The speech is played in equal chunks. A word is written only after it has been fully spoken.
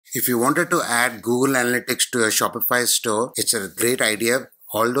If you wanted to add Google Analytics to your Shopify store, it's a great idea.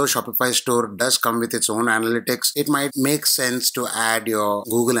 Although Shopify store does come with its own analytics, it might make sense to add your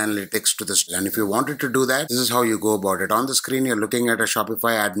Google Analytics to this. And if you wanted to do that, this is how you go about it. On the screen, you're looking at a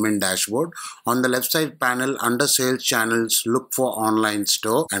Shopify admin dashboard. On the left side panel, under sales channels, look for online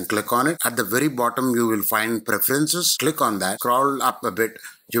store and click on it. At the very bottom, you will find preferences. Click on that, scroll up a bit.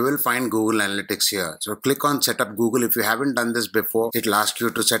 You will find Google Analytics here. So click on Set Up Google. If you haven't done this before, it'll ask you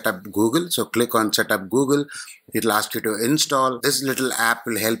to set up Google. So click on Set Up Google. It'll ask you to install. This little app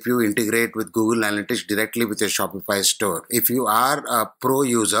will help you integrate with Google Analytics directly with your Shopify store. If you are a pro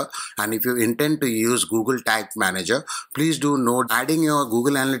user and if you intend to use Google Tag Manager, please do note adding your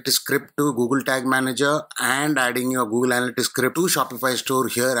Google Analytics script to Google Tag Manager and adding your Google Analytics script to Shopify store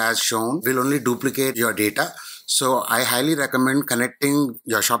here as shown will only duplicate your data. So I highly recommend connecting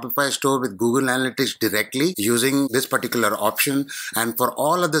your Shopify store with Google Analytics directly using this particular option. And for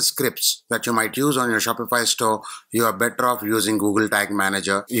all of the scripts that you might use on your Shopify store, you are better off using Google Tag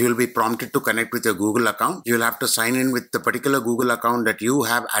Manager. You will be prompted to connect with your Google account. You'll have to sign in with the particular Google account that you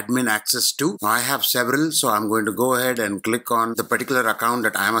have admin access to. Now, I have several, so I'm going to go ahead and click on the particular account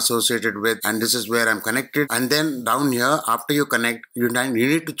that I'm associated with. And this is where I'm connected. And then down here, after you connect, you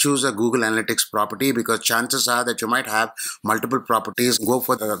need to choose a Google Analytics property because chances are that you might have multiple properties. Go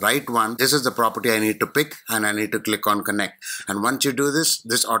for the right one. This is the property I need to pick and I need to click on connect. And once you do this,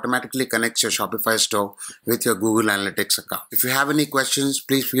 this automatically connects your Shopify store with your Google Analytics account. If you have any questions,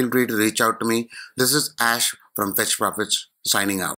 please feel free to reach out to me. This is Ash from Fetch Profits signing out.